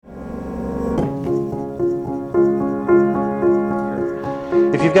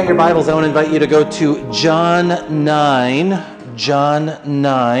If you've got your Bibles, I want to invite you to go to John 9. John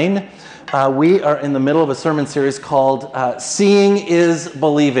 9. We are in the middle of a sermon series called Seeing is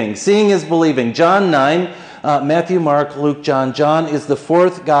Believing. Seeing is Believing. John 9, Matthew, Mark, Luke, John. John is the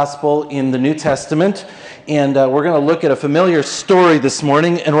fourth gospel in the New Testament. And we're going to look at a familiar story this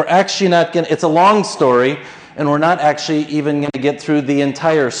morning. And we're actually not going to, it's a long story. And we're not actually even going to get through the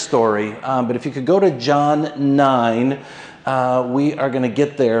entire story. But if you could go to John 9, we are going to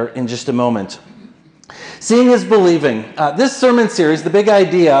get there in just a moment. Seeing is believing. This sermon series, the big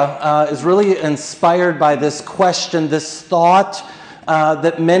idea, is really inspired by this question, this thought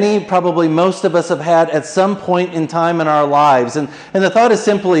that many, probably most of us have had at some point in time in our lives. And the thought is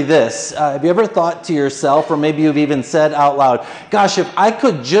simply this. Have you ever thought to yourself, or maybe you've even said out loud, gosh, if I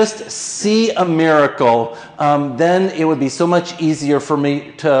could just see a miracle, then it would be so much easier for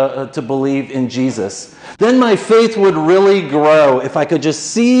me to believe in Jesus. Then my faith would really grow if I could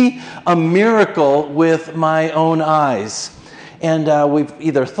just see a miracle with my own eyes. And we've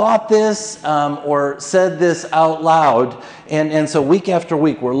either thought this or said this out loud. And so week after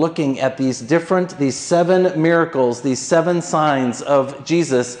week, we're looking at these seven miracles, these seven signs of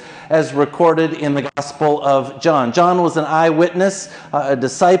Jesus as recorded in the Gospel of John. John was an eyewitness, a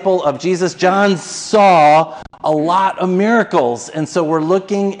disciple of Jesus. John saw a lot of miracles. And so we're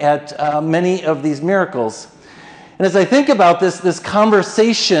looking at many of these miracles. And as I think about this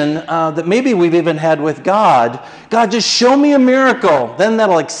conversation that maybe we've even had with God, God, just show me a miracle. Then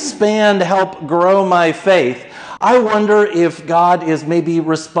that'll expand, help grow my faith. I wonder if God is maybe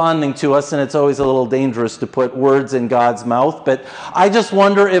responding to us, and it's always a little dangerous to put words in God's mouth, but I just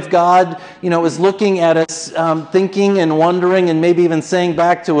wonder if God, is looking at us, thinking and wondering, and maybe even saying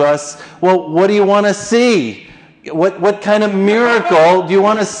back to us, well, what do you want to see? What kind of miracle do you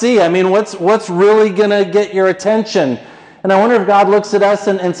want to see? I mean, what's really going to get your attention? And I wonder if God looks at us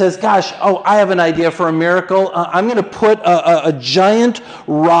and says, gosh, I have an idea for a miracle. I'm going to put a giant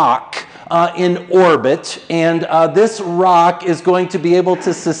rock in orbit, and this rock is going to be able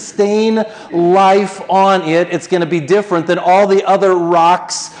to sustain life on it. It's going to be different than all the other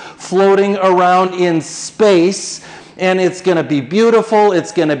rocks floating around in space, and it's going to be beautiful.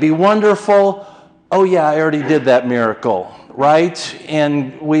 It's going to be wonderful. Oh yeah, I already did that miracle, right?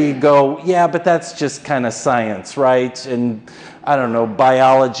 And we go, yeah, but that's just kind of science, right? And I don't know,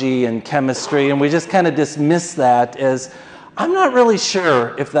 biology and chemistry, and we just kind of dismiss that as, I'm not really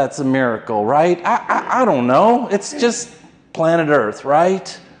sure if that's a miracle, right? I don't know. It's just planet Earth,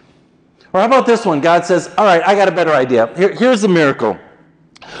 right? Or how about this one? God says, all right, I got a better idea. Here's the miracle.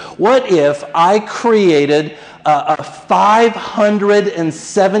 What if I created a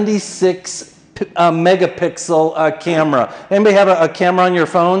 576 megapixel camera? Anybody have a camera on your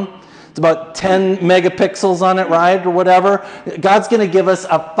phone? It's about 10 megapixels on it, right? Or whatever. God's going to give us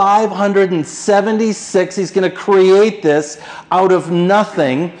a 576. He's going to create this out of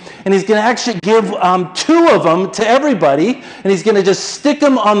nothing. And he's going to actually give two of them to everybody. And he's going to just stick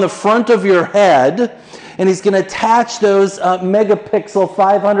them on the front of your head. And he's going to attach those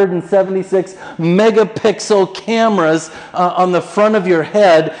 576 megapixel cameras on the front of your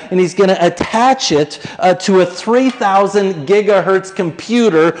head, and he's going to attach it to a 3,000 gigahertz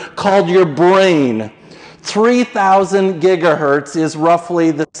computer called your brain. 3,000 gigahertz is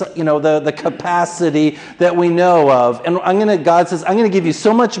roughly the capacity that we know of. And God says, I'm going to give you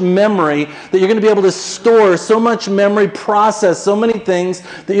so much memory that you're going to be able to store so much memory, process so many things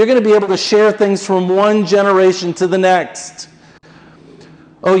that you're going to be able to share things from one generation to the next.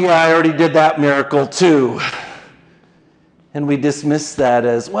 Oh yeah, I already did that miracle too. And we dismiss that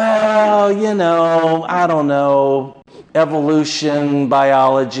as, well, I don't know, evolution,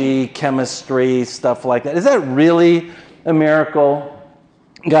 biology, chemistry, stuff like that. Is that really a miracle?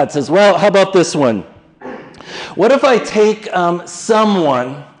 God says, well, how about this one? What if I take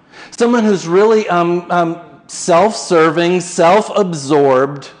someone who's really self-serving,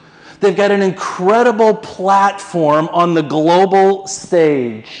 self-absorbed, they've got an incredible platform on the global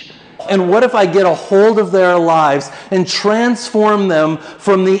stage. And what if I get a hold of their lives and transform them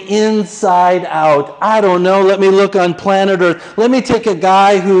from the inside out? I don't know. Let me look on planet Earth. Let me take a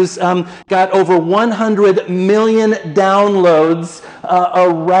guy who's got over 100 million downloads,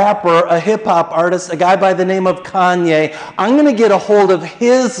 a rapper, a hip-hop artist, a guy by the name of Kanye. I'm going to get a hold of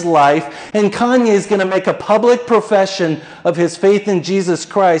his life, and Kanye is going to make a public profession of his faith in Jesus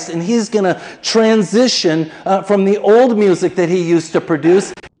Christ, and he's going to transition from the old music that he used to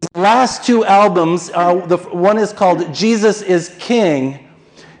produce. His last two albums, the one is called Jesus is King,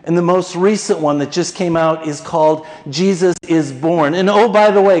 and the most recent one that just came out is called Jesus is Born. And oh, by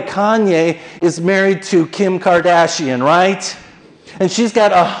the way, Kanye is married to Kim Kardashian, right? and she's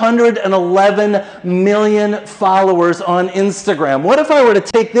got 111 million followers on Instagram. What if I were to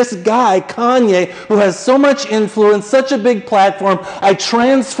take this guy, Kanye, who has so much influence, such a big platform, I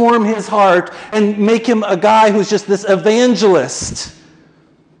transform his heart and make him a guy who's just this evangelist?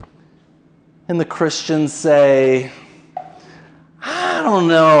 And the Christians say, I don't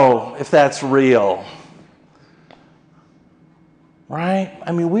know if that's real. Right?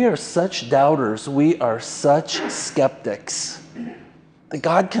 I mean, we are such doubters. We are such skeptics. That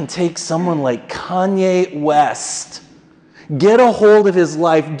God can take someone like Kanye West, get a hold of his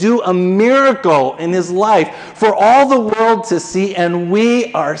life, do a miracle in his life for all the world to see, and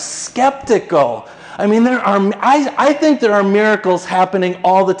we are skeptical. I mean, I think there are miracles happening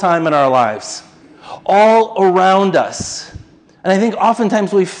all the time in our lives, all around us. And I think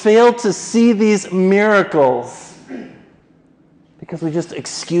oftentimes we fail to see these miracles because we just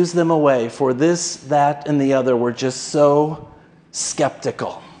excuse them away for this, that, and the other. We're just so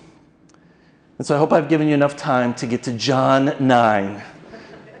skeptical. And so I hope I've given you enough time to get to John 9.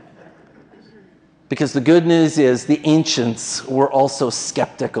 Because the good news is the ancients were also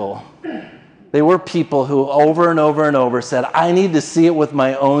skeptical. They were people who over and over and over said, I need to see it with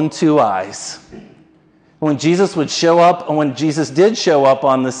my own two eyes. When Jesus would show up, and when Jesus did show up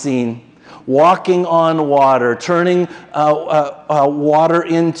on the scene, walking on water, turning water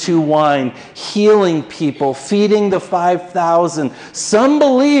into wine, healing people, feeding the 5,000. Some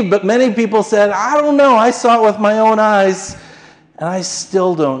believed, but many people said, I don't know, I saw it with my own eyes, and I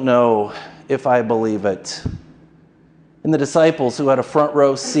still don't know if I believe it. And the disciples who had a front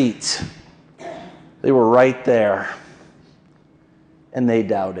row seat, they were right there, and they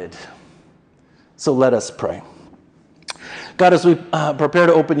doubted. So let us pray. God, as we prepare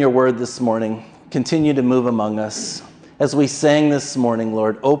to open your word this morning, continue to move among us. As we sang this morning,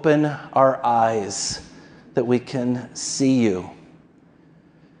 Lord, open our eyes that we can see you.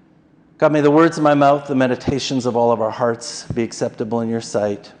 God, may the words of my mouth, the meditations of all of our hearts be acceptable in your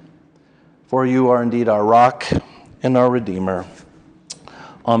sight. For you are indeed our rock and our Redeemer.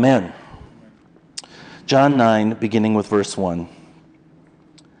 Amen. John 9, beginning with verse 1.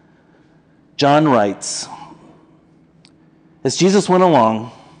 John writes, as Jesus went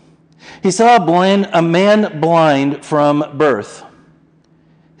along, he saw a man blind from birth.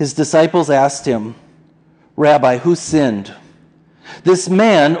 His disciples asked him, Rabbi, who sinned, this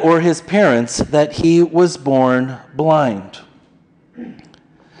man or his parents, that he was born blind?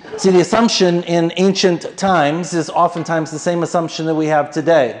 See, the assumption in ancient times is oftentimes the same assumption that we have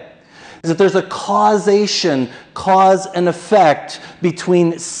today, is that there's a causation, cause and effect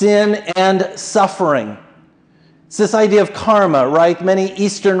between sin and suffering. It's this idea of karma, right? Many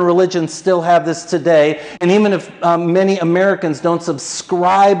Eastern religions still have this today. And even if many Americans don't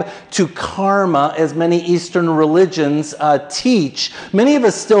subscribe to karma as many Eastern religions teach, many of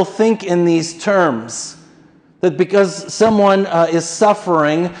us still think in these terms. That because someone is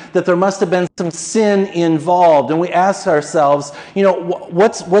suffering, that there must have been some sin involved. And we ask ourselves,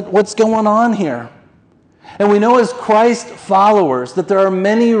 what's going on here? And we know as Christ followers that there are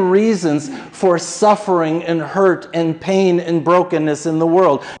many reasons for suffering and hurt and pain and brokenness in the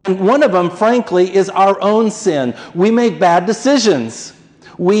world. And one of them, frankly, is our own sin. We make bad decisions.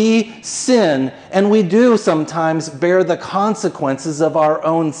 We sin, and we do sometimes bear the consequences of our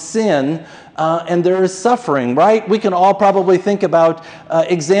own sin, and there is suffering, right? We can all probably think about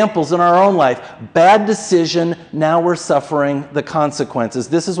examples in our own life. Bad decision, now we're suffering the consequences.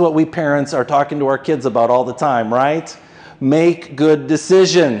 This is what we parents are talking to our kids about all the time, right? Make good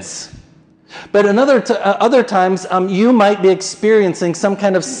decisions. But other times, you might be experiencing some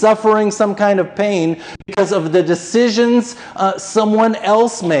kind of suffering, some kind of pain because of the decisions someone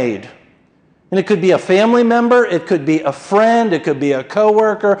else made. And it could be a family member, it could be a friend, it could be a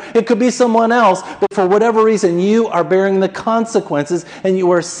coworker, it could be someone else, but for whatever reason, you are bearing the consequences and you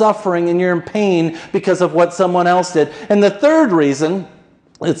are suffering and you're in pain because of what someone else did. And the third reason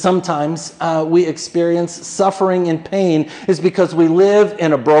that sometimes we experience suffering and pain is because we live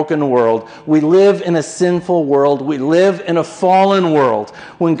in a broken world. We live in a sinful world. We live in a fallen world.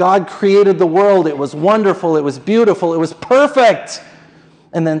 When God created the world, it was wonderful, it was beautiful, it was perfect.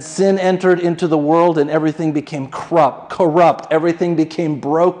 And then sin entered into the world and everything became corrupt, everything became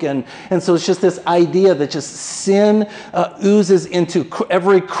broken. And so it's just this idea that just sin oozes into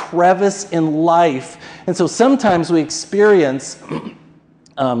every crevice in life. And so sometimes we experience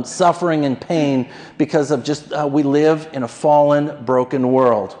suffering and pain because of just we live in a fallen, broken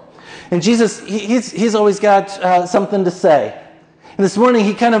world. And Jesus, he's always got something to say. And this morning,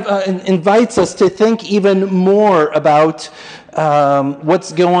 he kind of invites us to think even more about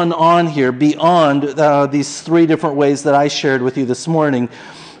what's going on here beyond these three different ways that I shared with you this morning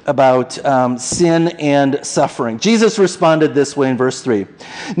about sin and suffering. Jesus responded this way in verse 3.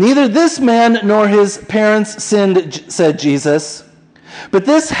 "Neither this man nor his parents sinned," said Jesus, "but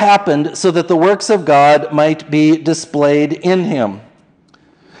this happened so that the works of God might be displayed in him."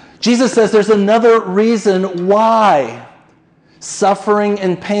 Jesus says there's another reason why suffering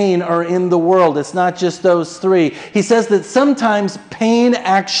and pain are in the world. It's not just those three. He says that sometimes pain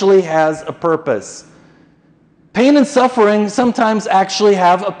actually has a purpose. Pain and suffering sometimes actually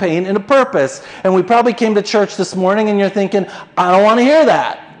have a pain and a purpose. And we probably came to church this morning and you're thinking, I don't want to hear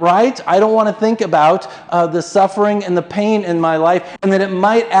that, right? I don't want to think about the suffering and the pain in my life and that it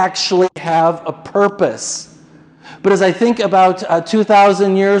might actually have a purpose. But as I think about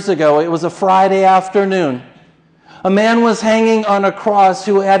 2,000 years ago, it was a Friday afternoon. A man was hanging on a cross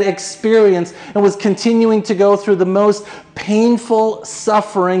who had experienced and was continuing to go through the most painful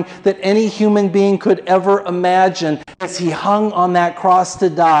suffering that any human being could ever imagine as he hung on that cross to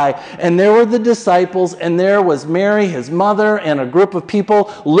die. And there were the disciples, and there was Mary, his mother, and a group of people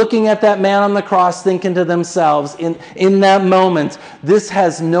looking at that man on the cross thinking to themselves in that moment, this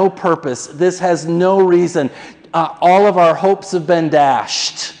has no purpose, this has no reason. All of our hopes have been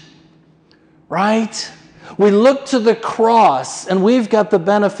dashed, right? We look to the cross, and we've got the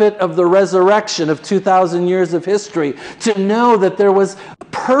benefit of the resurrection of 2,000 years of history to know that there was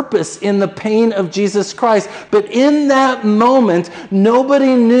purpose in the pain of Jesus Christ. But in that moment,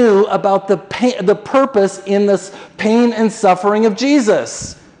 nobody knew about the purpose in this pain and suffering of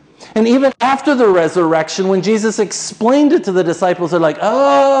Jesus. And even after the resurrection, when Jesus explained it to the disciples, they're like,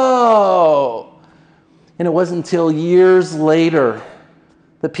 oh. And it wasn't until years later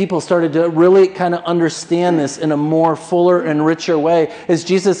that people started to really kind of understand this in a more fuller and richer way as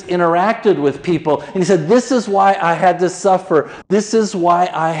Jesus interacted with people. And he said, this is why I had to suffer. This is why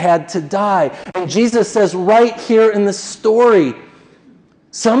I had to die. And Jesus says right here in the story,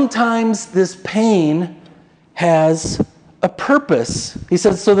 sometimes this pain has a purpose. He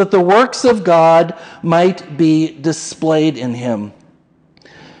says, so that the works of God might be displayed in him.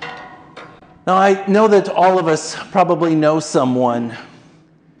 Now, I know that all of us probably know someone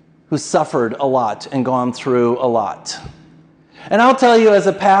who suffered a lot and gone through a lot. And I'll tell you as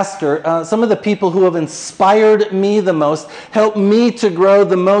a pastor, some of the people who have inspired me the most, helped me to grow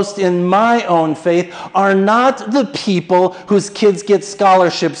the most in my own faith, are not the people whose kids get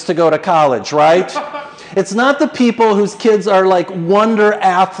scholarships to go to college, right? It's not the people whose kids are like wonder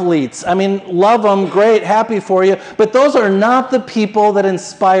athletes. I mean, love them, great, happy for you, but those are not the people that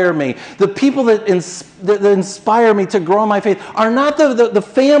inspire me. The people that inspire me to grow in my faith are not the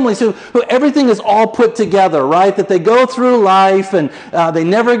families who everything is all put together, right? That they go through life and they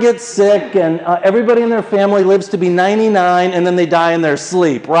never get sick and everybody in their family lives to be 99 and then they die in their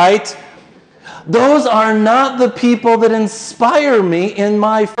sleep, right? Those are not the people that inspire me in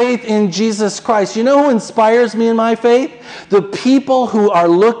my faith in Jesus Christ. You know who inspires me in my faith? The people who are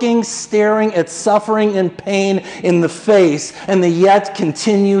looking, staring at suffering and pain in the face, and they yet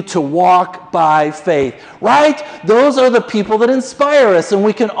continue to walk by faith. Right? Those are the people that inspire us, and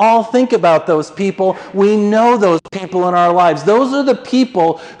we can all think about those people. We know those people in our lives. Those are the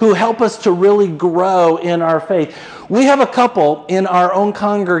people who help us to really grow in our faith. We have a couple in our own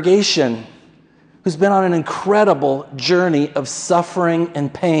congregation who's been on an incredible journey of suffering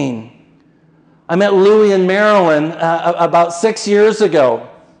and pain. I met Louie and Marilyn about 6 years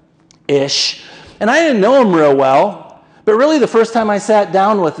ago-ish, and I didn't know them real well, but really the first time I sat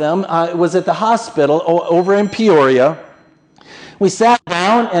down with them was at the hospital over in Peoria. We sat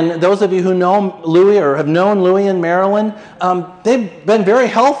down, and those of you who know Louie or have known Louie and Marilyn, they've been very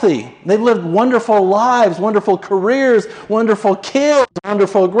healthy. They've lived wonderful lives, wonderful careers, wonderful kids,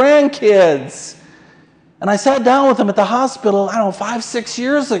 wonderful grandkids. And I sat down with them at the hospital, 5, 6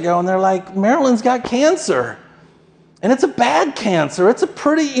 years ago, and they're like, Marilyn's got cancer. And it's a bad cancer. It's a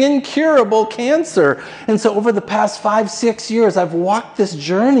pretty incurable cancer. And so over the past 5, 6 years, I've walked this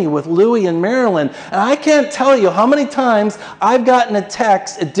journey with Louie and Marilyn. And I can't tell you how many times I've gotten a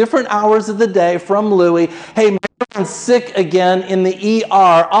text at different hours of the day from Louie, hey, Marilyn's sick again in the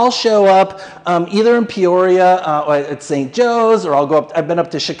ER. I'll show up either in Peoria or at St. Joe's, or I'll go up. I've been up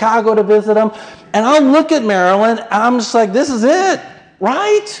to Chicago to visit them. And I'll look at Marilyn, and I'm just like, this is it,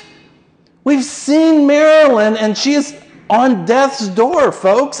 right? We've seen Marilyn, and she is on death's door,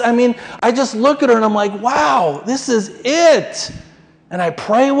 folks. I mean, I just look at her, and I'm like, wow, this is it. And I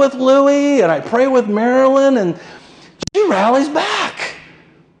pray with Louie, and I pray with Marilyn, and she rallies back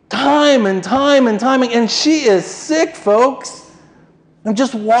time and time and time. And she is sick, folks. And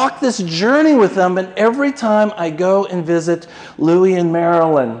just walk this journey with them. And every time I go and visit Louie and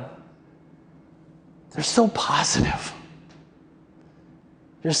Marilyn, they're so positive.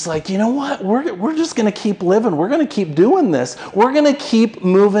 Just like, you know what? We're just going to keep living. We're going to keep doing this. We're going to keep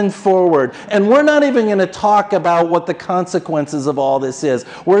moving forward. And we're not even going to talk about what the consequences of all this is.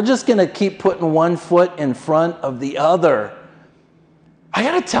 We're just going to keep putting one foot in front of the other. I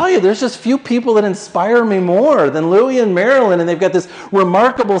got to tell you, there's just few people that inspire me more than Louie and Marilyn, and they've got this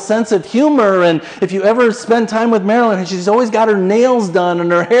remarkable sense of humor. And if you ever spend time with Marilyn, she's always got her nails done and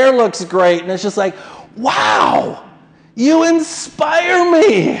her hair looks great. And it's just like, wow, you inspire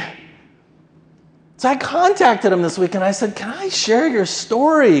me. So I contacted them this week and I said, can I share your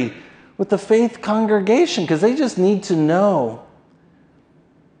story with the Faith congregation? Because they just need to know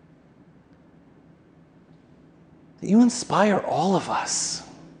that you inspire all of us.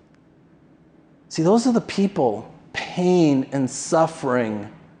 See, those are the people, pain and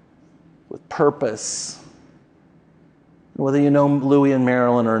suffering with purpose. Whether you know Louie and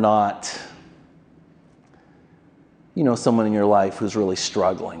Marilyn or not, you know someone in your life who's really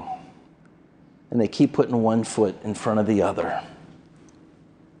struggling, and they keep putting one foot in front of the other,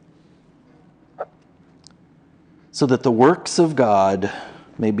 so that the works of God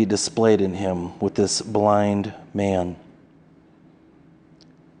may be displayed in him with this blind man.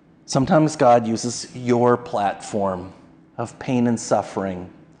 Sometimes God uses your platform of pain and suffering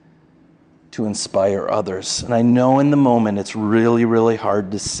to inspire others. And I know in the moment it's really, really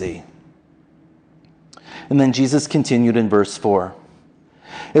hard to see. And then Jesus continued in verse 4.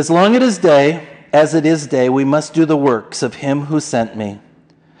 As long as it is day, we must do the works of him who sent me.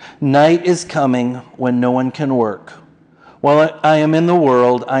 Night is coming when no one can work. While I am in the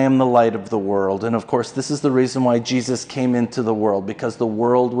world, I am the light of the world. And of course, this is the reason why Jesus came into the world, because the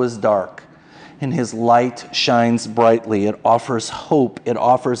world was dark and his light shines brightly. It offers hope. It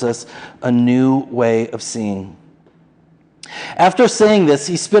offers us a new way of seeing. After saying this,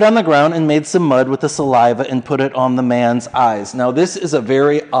 he spit on the ground and made some mud with the saliva and put it on the man's eyes. Now, this is a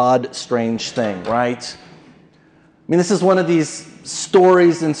very odd, strange thing, right? I mean, this is one of these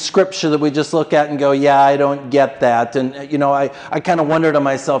stories in Scripture that we just look at and go, yeah, I don't get that. And, I kind of wonder to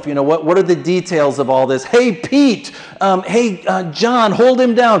myself, what are the details of all this? Hey, Pete, John, hold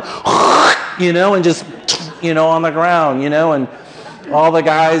him down, and just, on the ground, and all the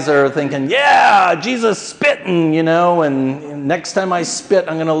guys are thinking, yeah, Jesus spitting, and next time I spit,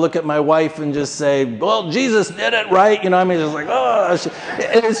 I'm going to look at my wife and just say, well, Jesus did it, right? Just like, oh,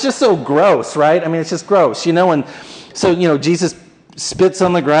 it's just so gross, right? I mean, it's just gross, and so, Jesus spits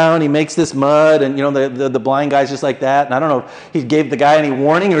on the ground, he makes this mud, and, the blind guy's just like that, and I don't know if he gave the guy any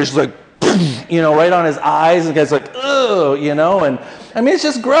warning, or just like, right on his eyes, and the guy's like, ugh, and I mean, it's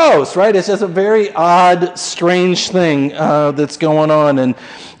just gross, right? It's just a very odd, strange thing that's going on,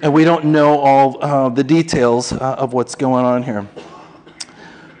 and we don't know all the details of what's going on here.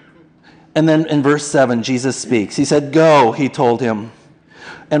 And then in verse 7, Jesus speaks. He said, go, he told him,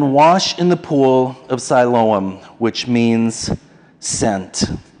 and wash in the pool of Siloam, which means sent.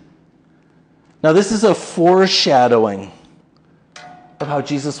 Now, this is a foreshadowing of how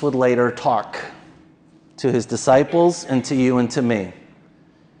Jesus would later talk to his disciples and to you and to me.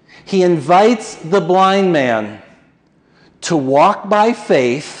 He invites the blind man to walk by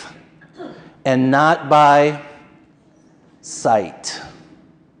faith and not by sight.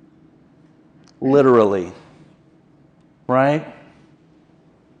 Literally. Right?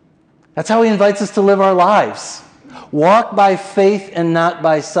 That's how he invites us to live our lives. Walk by faith and not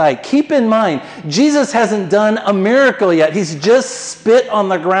by sight. Keep in mind, Jesus hasn't done a miracle yet. He's just spit on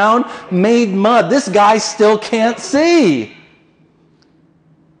the ground, made mud. This guy still can't see.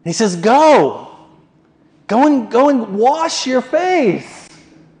 He says, go and wash your face.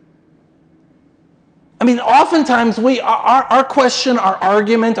 I mean, oftentimes our question, our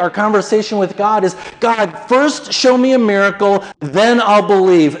argument, our conversation with God is, God, first show me a miracle, then I'll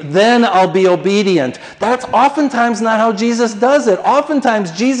believe, then I'll be obedient. That's oftentimes not how Jesus does it. Oftentimes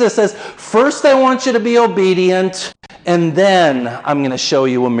Jesus says, first I want you to be obedient, and then I'm going to show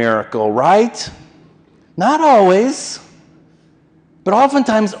you a miracle, right? Not always. But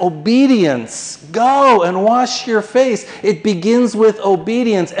oftentimes, obedience, go and wash your face. It begins with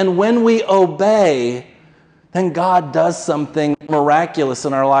obedience. And when we obey, then God does something miraculous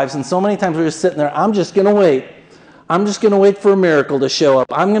in our lives. And so many times we're just sitting there, I'm just going to wait. I'm just going to wait for a miracle to show up.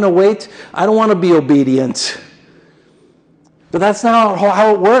 I'm going to wait. I don't want to be obedient. But that's not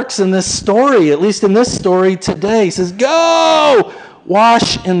how it works in this story, at least in this story today. He says, go,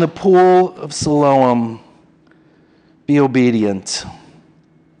 wash in the pool of Siloam. Be obedient.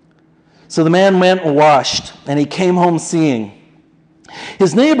 So the man went and washed, and he came home seeing.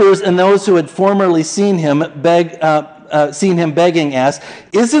 His neighbors and those who had formerly seen him begging asked,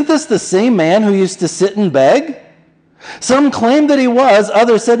 "Isn't this the same man who used to sit and beg?" Some claimed that he was.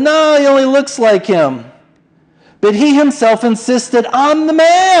 Others said, "No, he only looks like him." But he himself insisted, "I'm the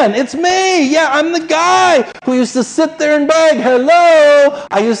man. It's me. Yeah, I'm the guy who used to sit there and beg. Hello.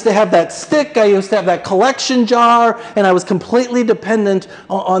 I used to have that stick. I used to have that collection jar. And I was completely dependent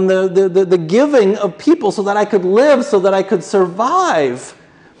on the giving of people so that I could live, so that I could survive."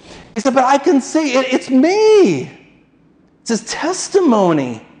 He said, "But I can see it. It's me." It's his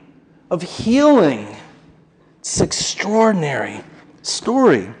testimony of healing. It's an extraordinary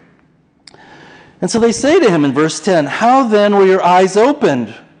story. And so they say to him in verse 10, "How then were your eyes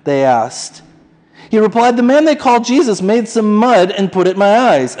opened?" they asked. He replied, "The man they called Jesus made some mud and put it in my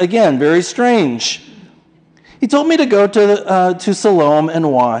eyes." Again, very strange. "He told me to go to Siloam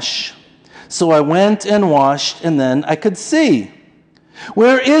and wash. So I went and washed, and then I could see."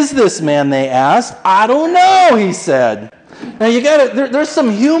 "Where is this man?" they asked. "I don't know," he said. Now there's some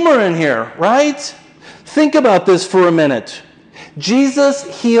humor in here, right? Think about this for a minute. Jesus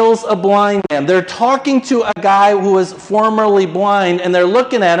heals a blind man. They're talking to a guy who was formerly blind, and they're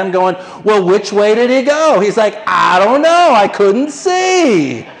looking at him going, "Well, which way did he go?" He's like, "I don't know. I couldn't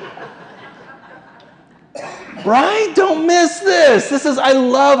see." Right? Don't miss this. I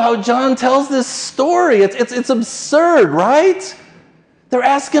love how John tells this story. It's absurd, right? They're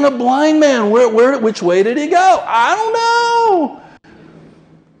asking a blind man, which way did he go? I don't know.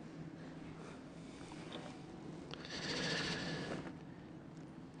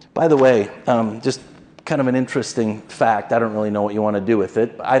 By the way, just kind of an interesting fact. I don't really know what you want to do with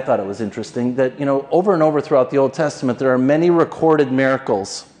it, but I thought it was interesting that, over and over throughout the Old Testament, there are many recorded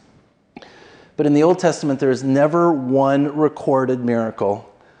miracles. But in the Old Testament, there is never one recorded miracle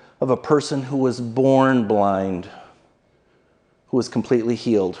of a person who was born blind, who was completely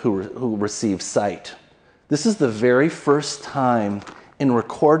healed, who received sight. This is the very first time in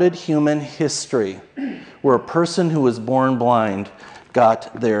recorded human history where a person who was born blind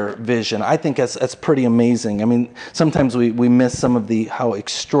got their vision. I think that's pretty amazing. I mean, sometimes we miss some of how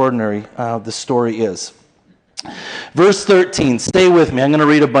extraordinary the story is. Verse 13, stay with me. I'm going to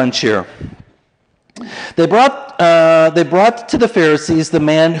read a bunch here. They brought to the Pharisees the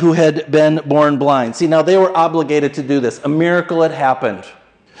man who had been born blind. See, now they were obligated to do this. A miracle had happened.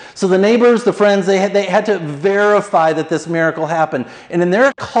 So the neighbors, the friends, they had to verify that this miracle happened. And in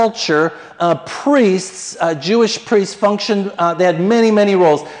their culture, priests, Jewish priests functioned, they had many, many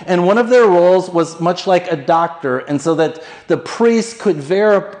roles. And one of their roles was much like a doctor. And so that the priest could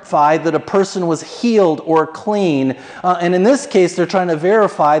verify that a person was healed or clean. And in this case, they're trying to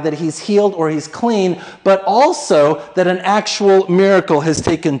verify that he's healed or he's clean, but also that an actual miracle has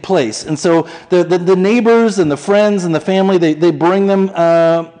taken place. And so the neighbors and the friends and the family, they bring them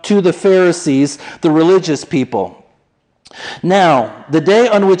to the Pharisees, the religious people. Now, the day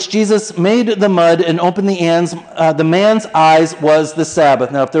on which Jesus made the mud and opened the man's eyes was the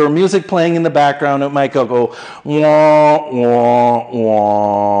Sabbath. Now, if there were music playing in the background, it might go wah, wah,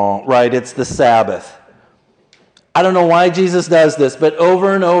 wah, right? It's the Sabbath. I don't know why Jesus does this, but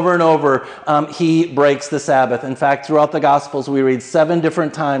over and over and over, he breaks the Sabbath. In fact, throughout the Gospels, we read 7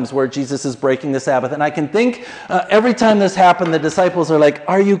 different times where Jesus is breaking the Sabbath. And I can think every time this happened, the disciples are like,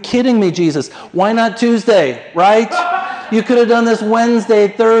 "Are you kidding me, Jesus? Why not Tuesday, right? You could have done this Wednesday,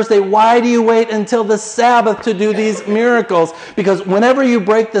 Thursday. Why do you wait until the Sabbath to do these miracles?" Because whenever you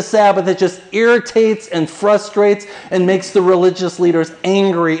break the Sabbath, it just irritates and frustrates and makes the religious leaders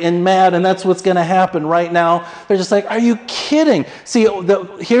angry and mad. And that's what's going to happen right now. They're just like, "Are you kidding?" See,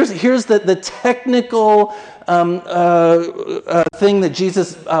 here's the technical thing that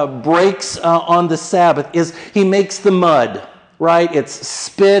Jesus breaks on the Sabbath is he makes the mud. Right? It's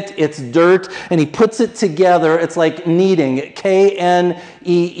spit, it's dirt, and he puts it together. It's like kneading,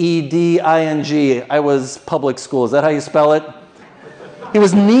 Kneeding. I was public school. Is that how you spell it? He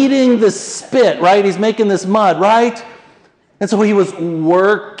was kneading the spit, right? He's making this mud, right? And so he was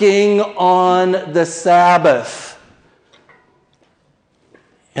working on the Sabbath.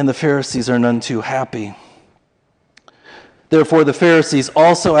 And the Pharisees are none too happy. Therefore, the Pharisees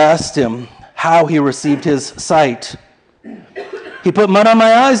also asked him how he received his sight. "He put mud on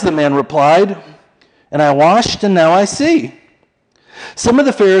my eyes," the man replied, "and I washed, and now I see." Some of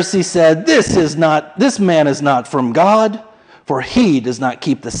the Pharisees said, This man is not from God, for he does not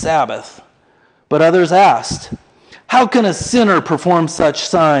keep the Sabbath." But others asked, "How can a sinner perform such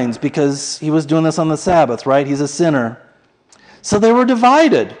signs?" Because he was doing this on the Sabbath, right? He's a sinner. So they were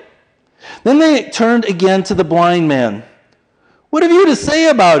divided. Then they turned again to the blind man. "What have you to say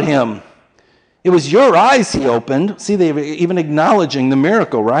about him? It was your eyes he opened. See, they were even acknowledging the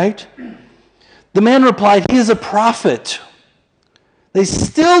miracle, right? The man replied, he is a prophet. They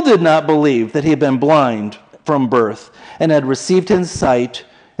still did not believe that he had been blind from birth and had received his sight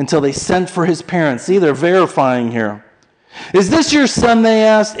until they sent for his parents. See, they're verifying here. Is this your son, they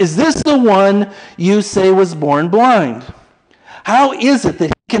asked? Is this the one you say was born blind? How is it that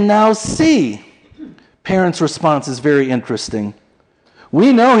he can now see? Parents' response is very interesting.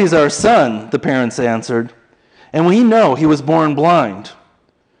 We know he's our son, the parents answered, and we know he was born blind.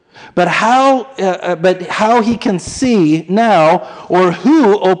 But how he can see now, or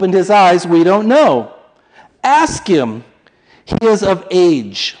who opened his eyes, we don't know. Ask him. He is of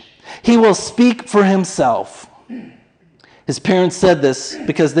age. He will speak for himself. His parents said this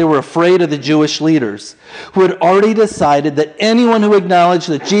because they were afraid of the Jewish leaders, who had already decided that anyone who acknowledged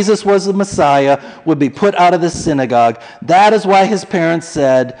that Jesus was the Messiah would be put out of the synagogue. That is why his parents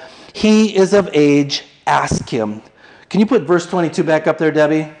said, he is of age, ask him. Can you put verse 22 back up there,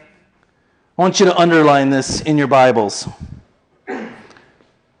 Debbie? I want you to underline this in your Bibles.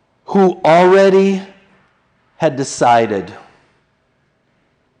 Who already had decided.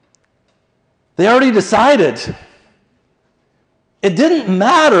 They already decided. It didn't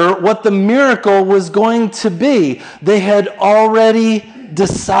matter what the miracle was going to be. They had already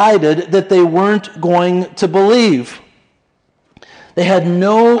decided that they weren't going to believe. They had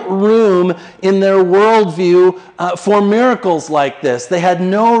no room in their worldview for miracles like this. They had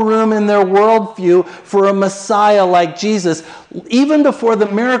no room in their worldview for a Messiah like Jesus. Even before the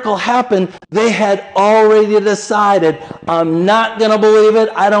miracle happened, they had already decided, I'm not going to believe it.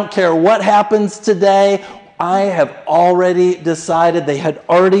 I don't care what happens today. I have already decided. They had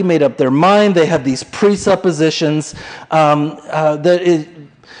already made up their mind. They had these presuppositions that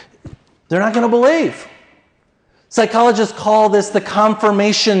they're not going to believe. Psychologists call this the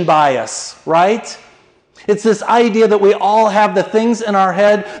confirmation bias, right? It's this idea that we all have the things in our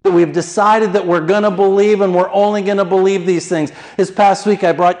head that we've decided that we're going to believe, and we're only going to believe these things. This past week,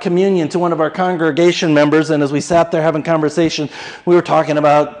 I brought communion to one of our congregation members, and as we sat there having conversation, we were talking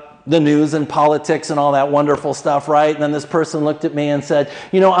about the news and politics and all that wonderful stuff, right? And then this person looked at me and said,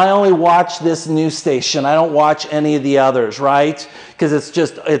 I only watch this news station. I don't watch any of the others, right? Because it's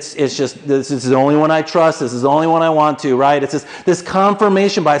just this is the only one I trust. This is the only one I want to, right? It's this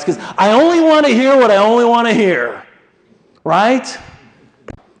confirmation bias because I only want to hear what I only want to hear, right?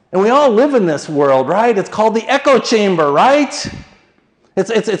 And we all live in this world, right? It's called the echo chamber, right?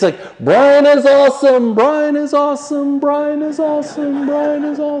 It's like, Brian is awesome, Brian is awesome, Brian is awesome, Brian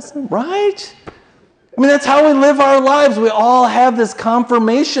is awesome, right? I mean, that's how we live our lives. We all have this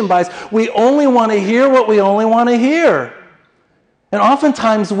confirmation bias. We only want to hear what we only want to hear. And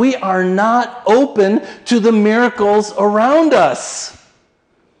oftentimes we are not open to the miracles around us.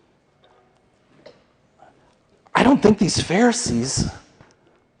 I don't think these Pharisees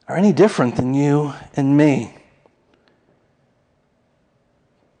are any different than you and me.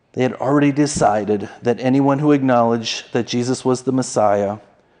 They had already decided that anyone who acknowledged that Jesus was the Messiah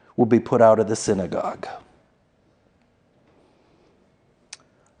would be put out of the synagogue.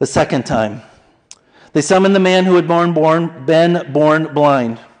 The second time, they summoned the man who had been born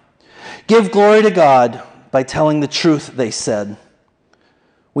blind. Give glory to God by telling the truth, they said.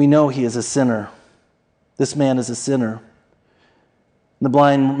 We know he is a sinner. This man is a sinner. The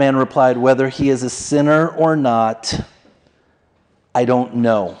blind man replied, whether he is a sinner or not, I don't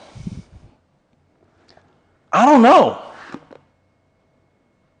know. I don't know.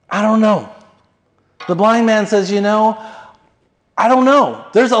 I don't know. The blind man says, I don't know.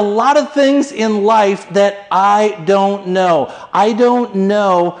 There's a lot of things in life that I don't know. I don't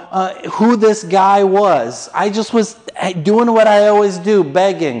know who this guy was. I just was doing what I always do,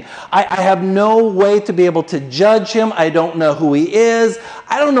 begging. I have no way to be able to judge him. I don't know who he is.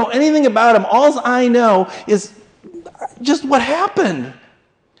 I don't know anything about him. All I know is just what happened.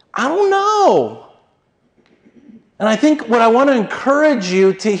 I don't know. And I think what I want to encourage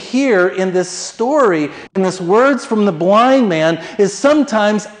you to hear in this story, in this words from the blind man, is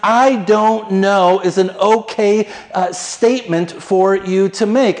sometimes I don't know is an okay statement for you to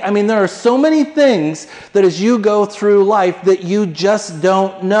make. I mean, there are so many things that as you go through life that you just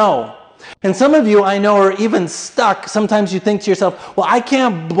don't know. And some of you I know are even stuck. Sometimes you think to yourself, well, I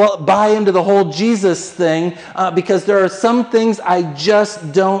can't buy into the whole Jesus thing because there are some things I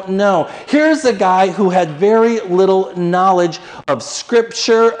just don't know. Here's a guy who had very little knowledge of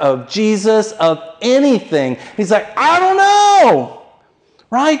Scripture, of Jesus, of anything. He's like, I don't know.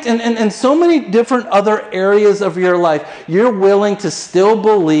 Right? And so many different other areas of your life, you're willing to still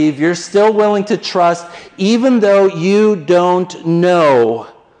believe, you're still willing to trust, even though you don't know.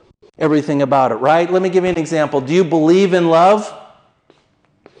 everything about it, right? Let me give you an example. Do you believe in love?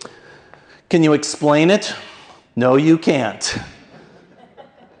 Can you explain it? No, you can't.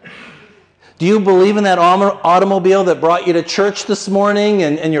 Do you believe in that automobile that brought you to church this morning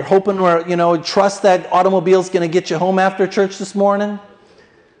and you're hoping or, trust that automobile's going to get you home after church this morning?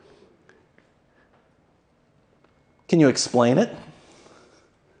 Can you explain it?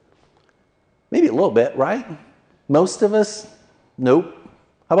 Maybe a little bit, right? Most of us? Nope.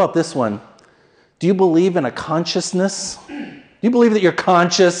 How about this one? Do you believe in a consciousness? Do you believe that you're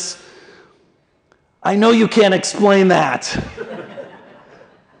conscious? I know you can't explain that.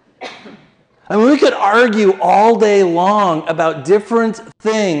 I mean, we could argue all day long about different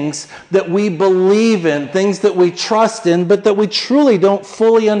things that we believe in, things that we trust in, but that we truly don't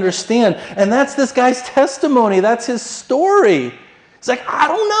fully understand. And that's this guy's testimony. That's his story. It's like, I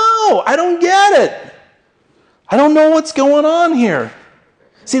don't know. I don't get it. I don't know what's going on here.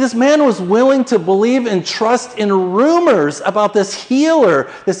 See, this man was willing to believe and trust in rumors about this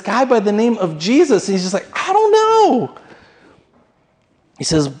healer, this guy by the name of Jesus. And he's just like, I don't know. He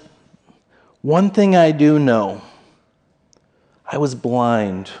says, one thing I do know, I was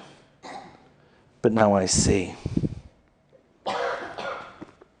blind, but now I see.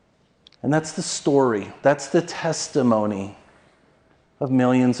 And that's the story, that's the testimony of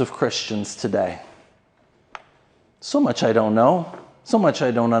millions of Christians today. So much I don't know, so much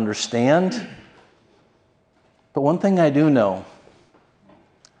I don't understand. But one thing I do know,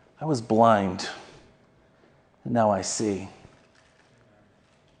 I was blind, and now I see.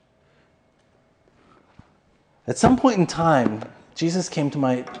 At some point in time, Jesus came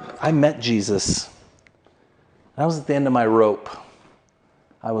to I met Jesus. I was at the end of my rope.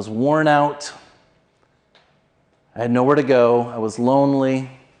 I was worn out. I had nowhere to go. I was lonely. I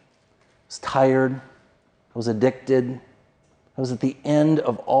was tired. I was addicted. I was at the end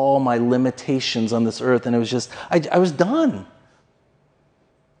of all my limitations on this earth, and it was just, I was done.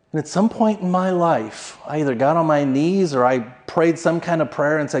 And at some point in my life, I either got on my knees or I prayed some kind of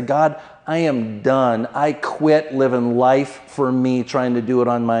prayer and said, God, I am done. I quit living life for me, trying to do it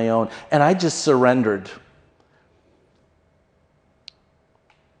on my own. And I just surrendered.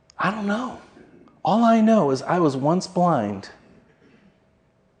 I don't know. All I know is I was once blind,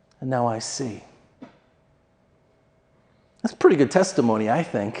 and now I see. That's a pretty good testimony, I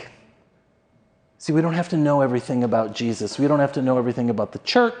think. See, we don't have to know everything about Jesus. We don't have to know everything about the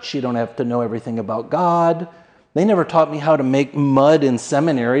church. You don't have to know everything about God. They never taught me how to make mud in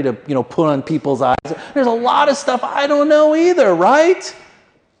seminary to, put on people's eyes. There's a lot of stuff I don't know either, right?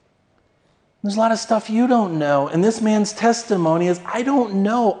 There's a lot of stuff you don't know. And this man's testimony is, I don't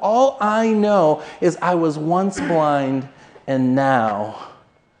know. All I know is I was once blind and now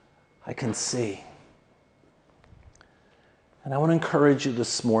I can see. And I want to encourage you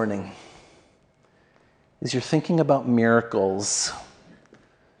this morning, as you're thinking about miracles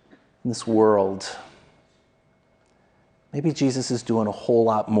in this world, maybe Jesus is doing a whole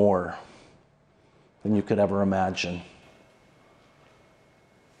lot more than you could ever imagine.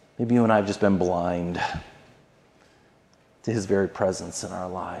 Maybe you and I have just been blind to his very presence in our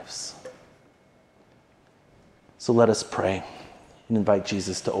lives. So let us pray and invite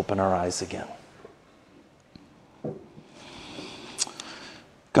Jesus to open our eyes again.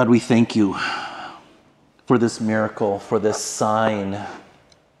 God, we thank you for this miracle, for this sign.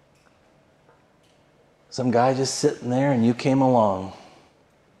 Some guy just sitting there and you came along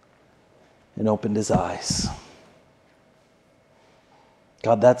and opened his eyes.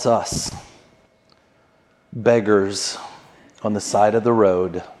 God, that's us. Beggars on the side of the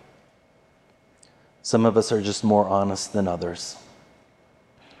road. Some of us are just more honest than others.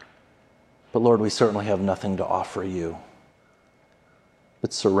 But Lord, we certainly have nothing to offer you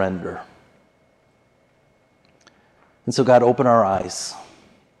but surrender. And so God, open our eyes,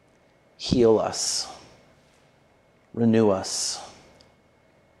 heal us, renew us,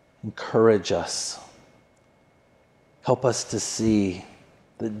 encourage us, help us to see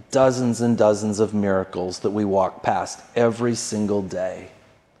the dozens and dozens of miracles that we walk past every single day.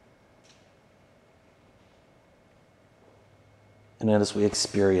 And as we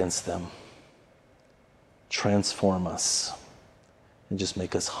experience them, transform us and just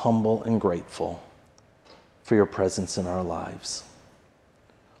make us humble and grateful for your presence in our lives.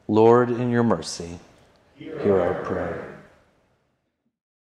 Lord, in your mercy, hear our prayer.